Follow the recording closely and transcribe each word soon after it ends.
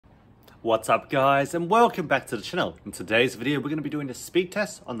What's up guys, and welcome back to the channel. In today's video we're going to be doing a speed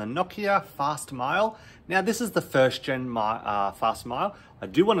test on the Nokia Fastmile. Now this is the first gen Fastmile. I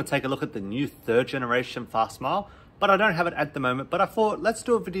do want to take a look at the new third generation Fastmile, but I don't have it at the moment. But I thought let's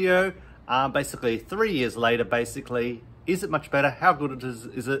do a video basically 3 years later. Basically, is it much better? How good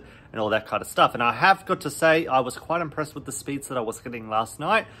is it? And all that kind of stuff. And I have got to say, I was quite impressed with the speeds that I was getting last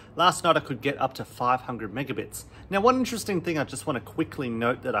night. Last night I could get up to 500 megabits. Now, one interesting thing I just want to quickly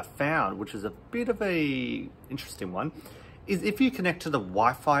note that I found, which is a bit of a interesting one, is if you connect to the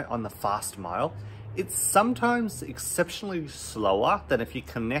Wi-Fi on the Fastmile, it's sometimes exceptionally slower than if you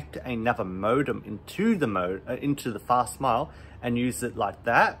connect another modem into the Fastmile and use it like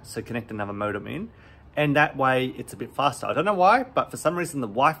that. So connect another modem in. And that way it's a bit faster. I don't know why, but for some reason the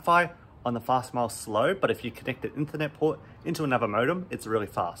Wi-Fi on the Fastmile is slow, but if you connect an Ethernet port into another modem, it's really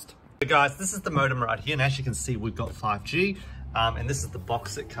fast. So guys, this is the modem right here, and as you can see, we've got 5G, and this is the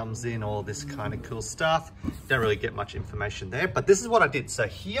box that comes in, all this kind of cool stuff. Don't really get much information there, but this is what I did. So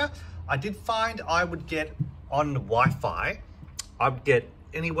here, I did find I would get on the Wi-Fi, I'd get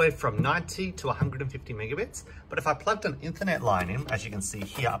anywhere from 90 to 150 megabits. But if I plugged an Ethernet line in, as you can see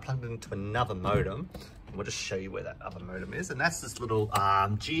here, I plugged it into another modem. And we'll just show you where that other modem is. And that's this little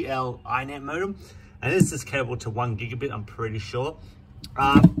GL iNet modem. And this is capable to 1 gigabit, I'm pretty sure.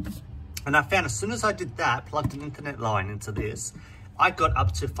 And I found as soon as I did that, plugged an Ethernet line into this, I got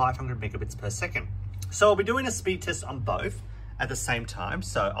up to 500 megabits per second. So I'll be doing a speed test on both at the same time.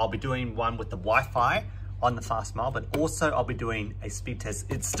 So I'll be doing one with the Wi-Fi on the Fastmile, but also I'll be doing a speed test.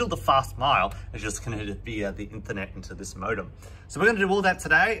 It's still the Fastmile, it's just connected via the internet into this modem. So we're gonna do all that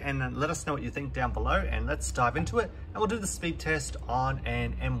today, and let us know what you think down below, and let's dive into it. And we'll do the speed test on a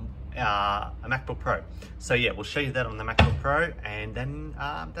MacBook Pro. So yeah, we'll show you that on the MacBook Pro, and then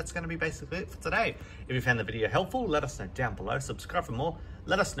that's gonna be basically it for today. If you found the video helpful, let us know down below. Subscribe for more.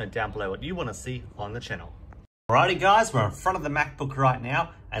 Let us know down below what you wanna see on the channel. Alrighty guys, we're in front of the MacBook right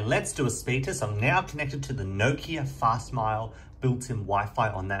now, and let's do a speed test. I'm now connected to the Nokia Fastmile built-in Wi-Fi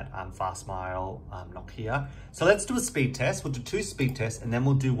on that Fastmile Nokia. So let's do a speed test. We'll do 2 speed tests, and then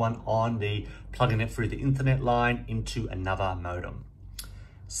we'll do one on the plugging it through the internet line into another modem.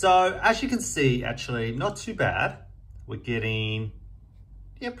 So as you can see, actually not too bad. We're getting,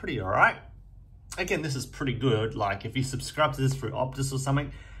 yeah, pretty all right. Again, this is pretty good. Like if you subscribe to this through Optus or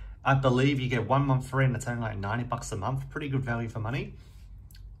something, I believe you get 1 month free, and it's only like 90 bucks a month. Pretty good value for money.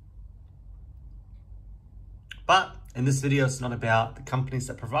 But in this video, it's not about the companies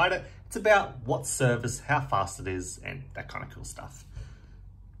that provide it. It's about what service, how fast it is, and that kind of cool stuff.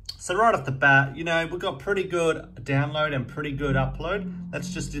 So right off the bat, you know, we've got pretty good download and pretty good upload.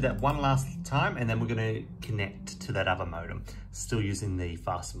 Let's just do that one last time, and then we're gonna connect to that other modem, still using the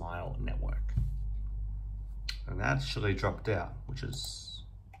Fastmile network. And that actually dropped out, which is,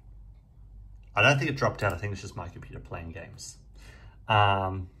 I don't think it dropped out. I think it's just my computer playing games.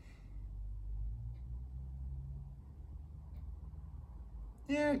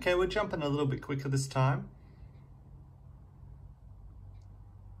 Yeah, okay, we're jumping a little bit quicker this time.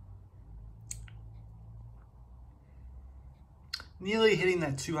 Nearly hitting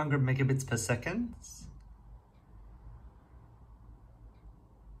that 200 megabits per second.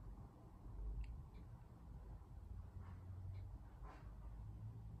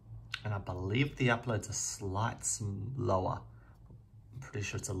 And I believe the upload's a slight lower. I'm pretty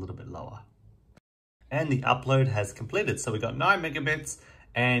sure it's a little bit lower. And the upload has completed. So we got 9 megabits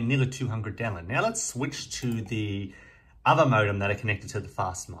and nearly 200 download. Now let's switch to the other modem that are connected to the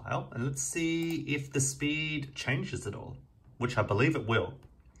Fastmile, and let's see if the speed changes at all, which I believe it will.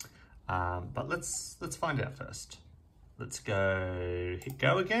 But let's find out first. Let's go, hit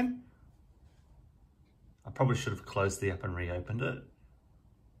go again. I probably should have closed the app and reopened it,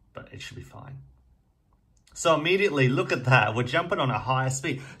 but it should be fine. So immediately, look at that, we're jumping on a higher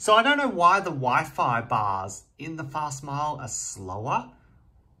speed. So I don't know why the Wi-Fi bars in the Fastmile are slower.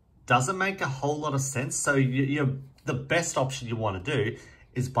 Doesn't make a whole lot of sense. So the best option you want to do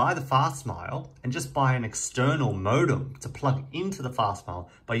is buy the Fastmile and just buy an external modem to plug into the Fastmile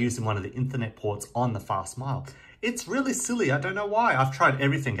by using one of the Ethernet ports on the Fastmile. It's really silly. I don't know why. I've tried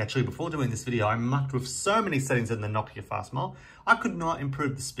everything. Actually, before doing this video, I mucked with so many settings in the Nokia Fastmile. I could not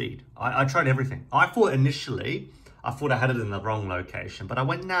improve the speed. I tried everything. I thought initially, I had it in the wrong location, but I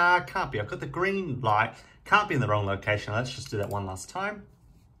went, nah, it can't be. I've got the green light, can't be in the wrong location. Let's just do that one last time.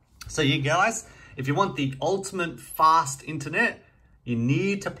 So you guys, if you want the ultimate fast internet, you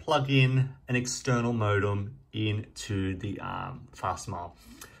need to plug in an external modem into the Fastmile.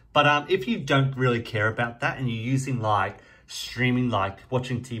 But if you don't really care about that and you're using like streaming, like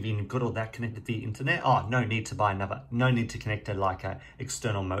watching TV, and you've got all that connected to the internet, oh, no need to buy another, no need to connect to like a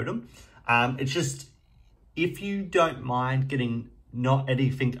external modem. It's just, if you don't mind getting not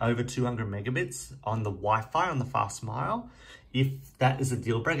anything over 200 megabits on the Wi-Fi on the Fastmile, if that is a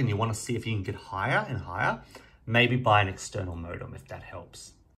deal breaker and you want to see if you can get higher and higher, maybe buy an external modem if that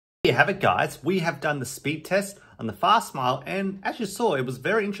helps. There you have it, guys. We have done the speed test on the Fastmile, and as you saw, it was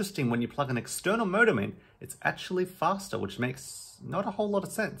very interesting. When you plug an external modem in, it's actually faster, which makes not a whole lot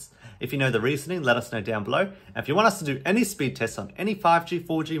of sense. If you know the reasoning, let us know down below. And if you want us to do any speed tests on any 5G,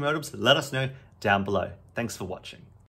 4G modems, let us know down below. Thanks for watching.